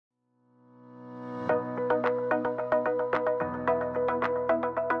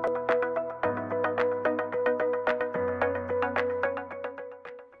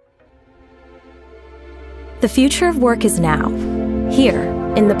The future of work is now, here,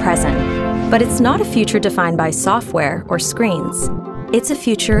 in the present. But it's not a future defined by software or screens. It's a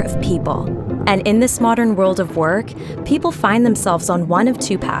future of people. And in this modern world of work, people find themselves on one of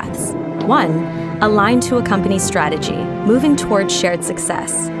two paths. One, aligned to a company's strategy, moving towards shared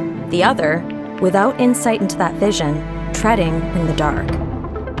success. The other, without insight into that vision, treading in the dark.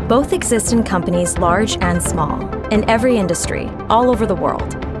 Both exist in companies large and small, in every industry, all over the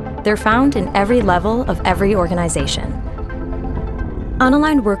world. They're found in every level of every organization.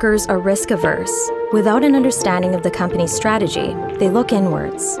 Unaligned workers are risk-averse. Without an understanding of the company's strategy, they look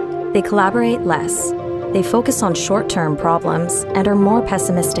inwards. They collaborate less. They focus on short-term problems and are more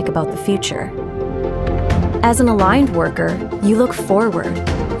pessimistic about the future. As an aligned worker, you look forward.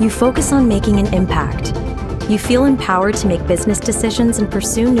 You focus on making an impact. You feel empowered to make business decisions and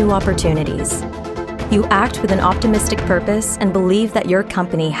pursue new opportunities. You act with an optimistic purpose and believe that your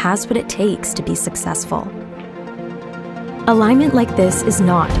company has what it takes to be successful. Alignment like this is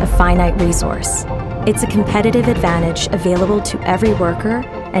not a finite resource. It's a competitive advantage available to every worker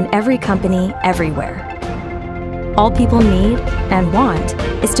and every company everywhere. All people need and want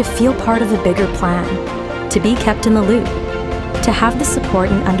is to feel part of a bigger plan, to be kept in the loop, to have the support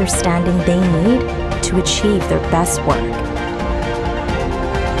and understanding they need to achieve their best work.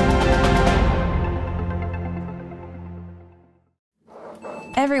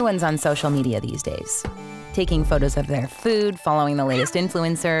 Everyone's on social media these days, taking photos of their food, following the latest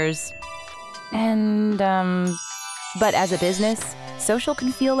influencers. But as a business, social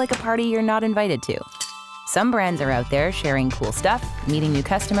can feel like a party you're not invited to. Some brands are out there sharing cool stuff, meeting new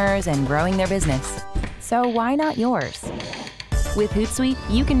customers, and growing their business. So why not yours? With Hootsuite,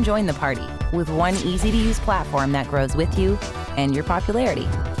 you can join the party with one easy-to-use platform that grows with you and your popularity.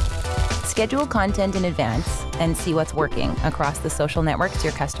 Schedule content in advance and see what's working across the social networks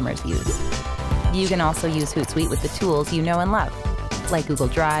your customers use. You can also use Hootsuite with the tools you know and love, like Google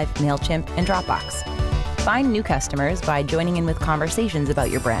Drive, MailChimp, and Dropbox. Find new customers by joining in with conversations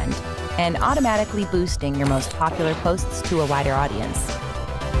about your brand and automatically boosting your most popular posts to a wider audience.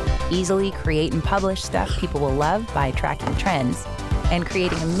 Easily create and publish stuff people will love by tracking trends and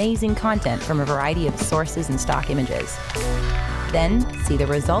creating amazing content from a variety of sources and stock images. Then, see the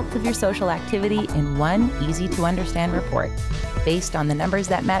results of your social activity in one easy-to-understand report based on the numbers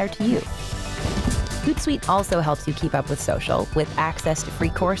that matter to you. Hootsuite also helps you keep up with social with access to free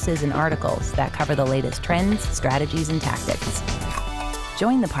courses and articles that cover the latest trends, strategies, and tactics.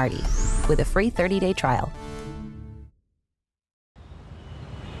 Join the party with a free 30-day trial.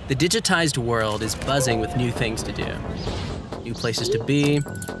 The digitized world is buzzing with new things to do, new places to be,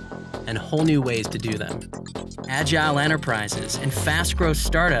 and whole new ways to do them. Agile enterprises and fast-growth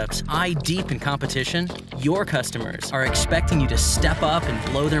startups eye deep in competition. Your customers are expecting you to step up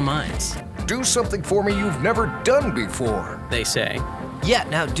and blow their minds. Do something for me you've never done before, they say. Yeah,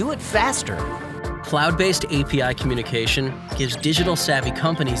 now do it faster. Cloud-based API communication gives digital-savvy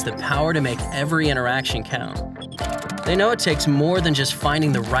companies the power to make every interaction count. They know it takes more than just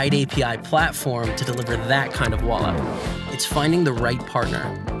finding the right API platform to deliver that kind of wallop. It's finding the right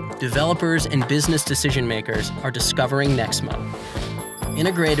partner. Developers and business decision makers are discovering Nexmo.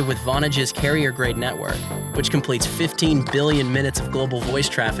 Integrated with Vonage's carrier-grade network, which completes 15 billion minutes of global voice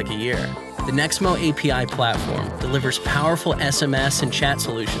traffic a year, the Nexmo API platform delivers powerful SMS and chat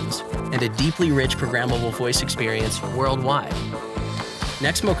solutions and a deeply rich programmable voice experience worldwide.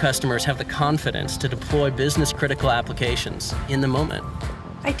 Nexmo customers have the confidence to deploy business-critical applications in the moment.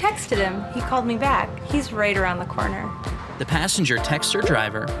 I texted him. He called me back. He's right around the corner. The passenger texts her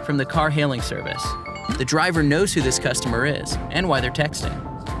driver from the car hailing service. The driver knows who this customer is and why they're texting.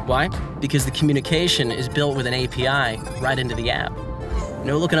 Why? Because the communication is built with an API right into the app.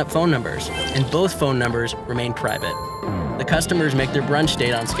 No looking up phone numbers, and both phone numbers remain private. The customers make their brunch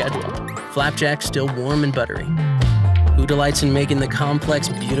date on schedule. Flapjack's still warm and buttery. Who delights in making the complex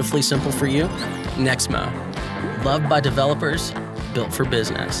beautifully simple for you? Nexmo. Loved by developers, built for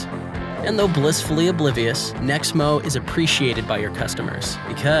business. And though blissfully oblivious, Nexmo is appreciated by your customers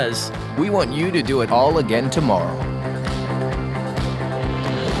because we want you to do it all again tomorrow.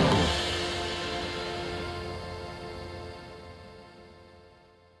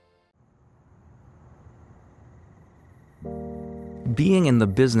 Being in the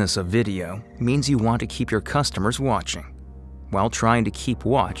business of video means you want to keep your customers watching, while trying to keep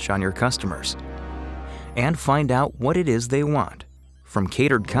watch on your customers, and find out what it is they want, from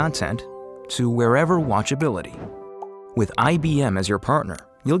catered content to wherever watchability. With IBM as your partner,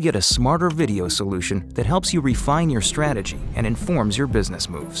 you'll get a smarter video solution that helps you refine your strategy and informs your business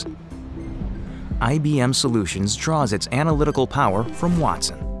moves. IBM Solutions draws its analytical power from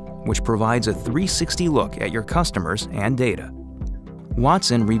Watson, which provides a 360 look at your customers and data.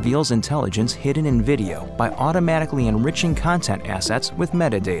 Watson reveals intelligence hidden in video by automatically enriching content assets with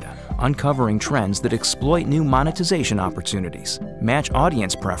metadata, uncovering trends that exploit new monetization opportunities, match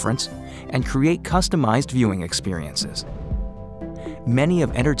audience preference, and create customized viewing experiences. Many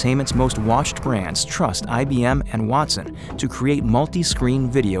of entertainment's most watched brands trust IBM and Watson to create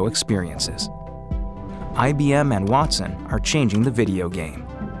multi-screen video experiences. IBM and Watson are changing the video game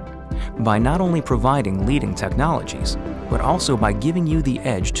by not only providing leading technologies, but also by giving you the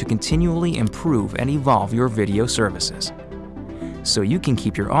edge to continually improve and evolve your video services, so you can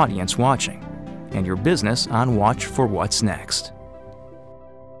keep your audience watching and your business on watch for what's next.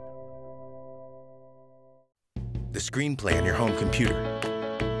 The screenplay on your home computer,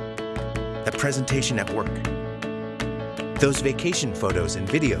 the presentation at work, those vacation photos and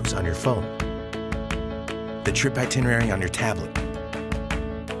videos on your phone, the trip itinerary on your tablet,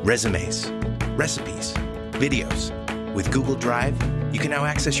 resumes, recipes, videos. With Google Drive, you can now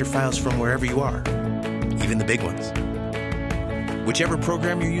access your files from wherever you are, even the big ones. Whichever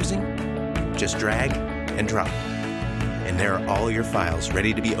program you're using, just drag and drop. And there are all your files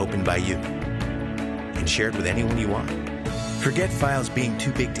ready to be opened by you and shared with anyone you want. Forget files being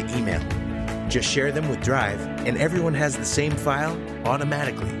too big to email. Just share them with Drive, and everyone has the same file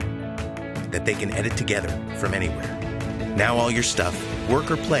automatically that they can edit together from anywhere. Now all your stuff, work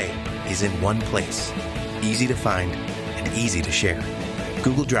or play, is in one place. Easy to find and easy to share.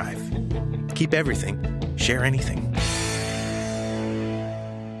 Google Drive. Keep everything, share anything.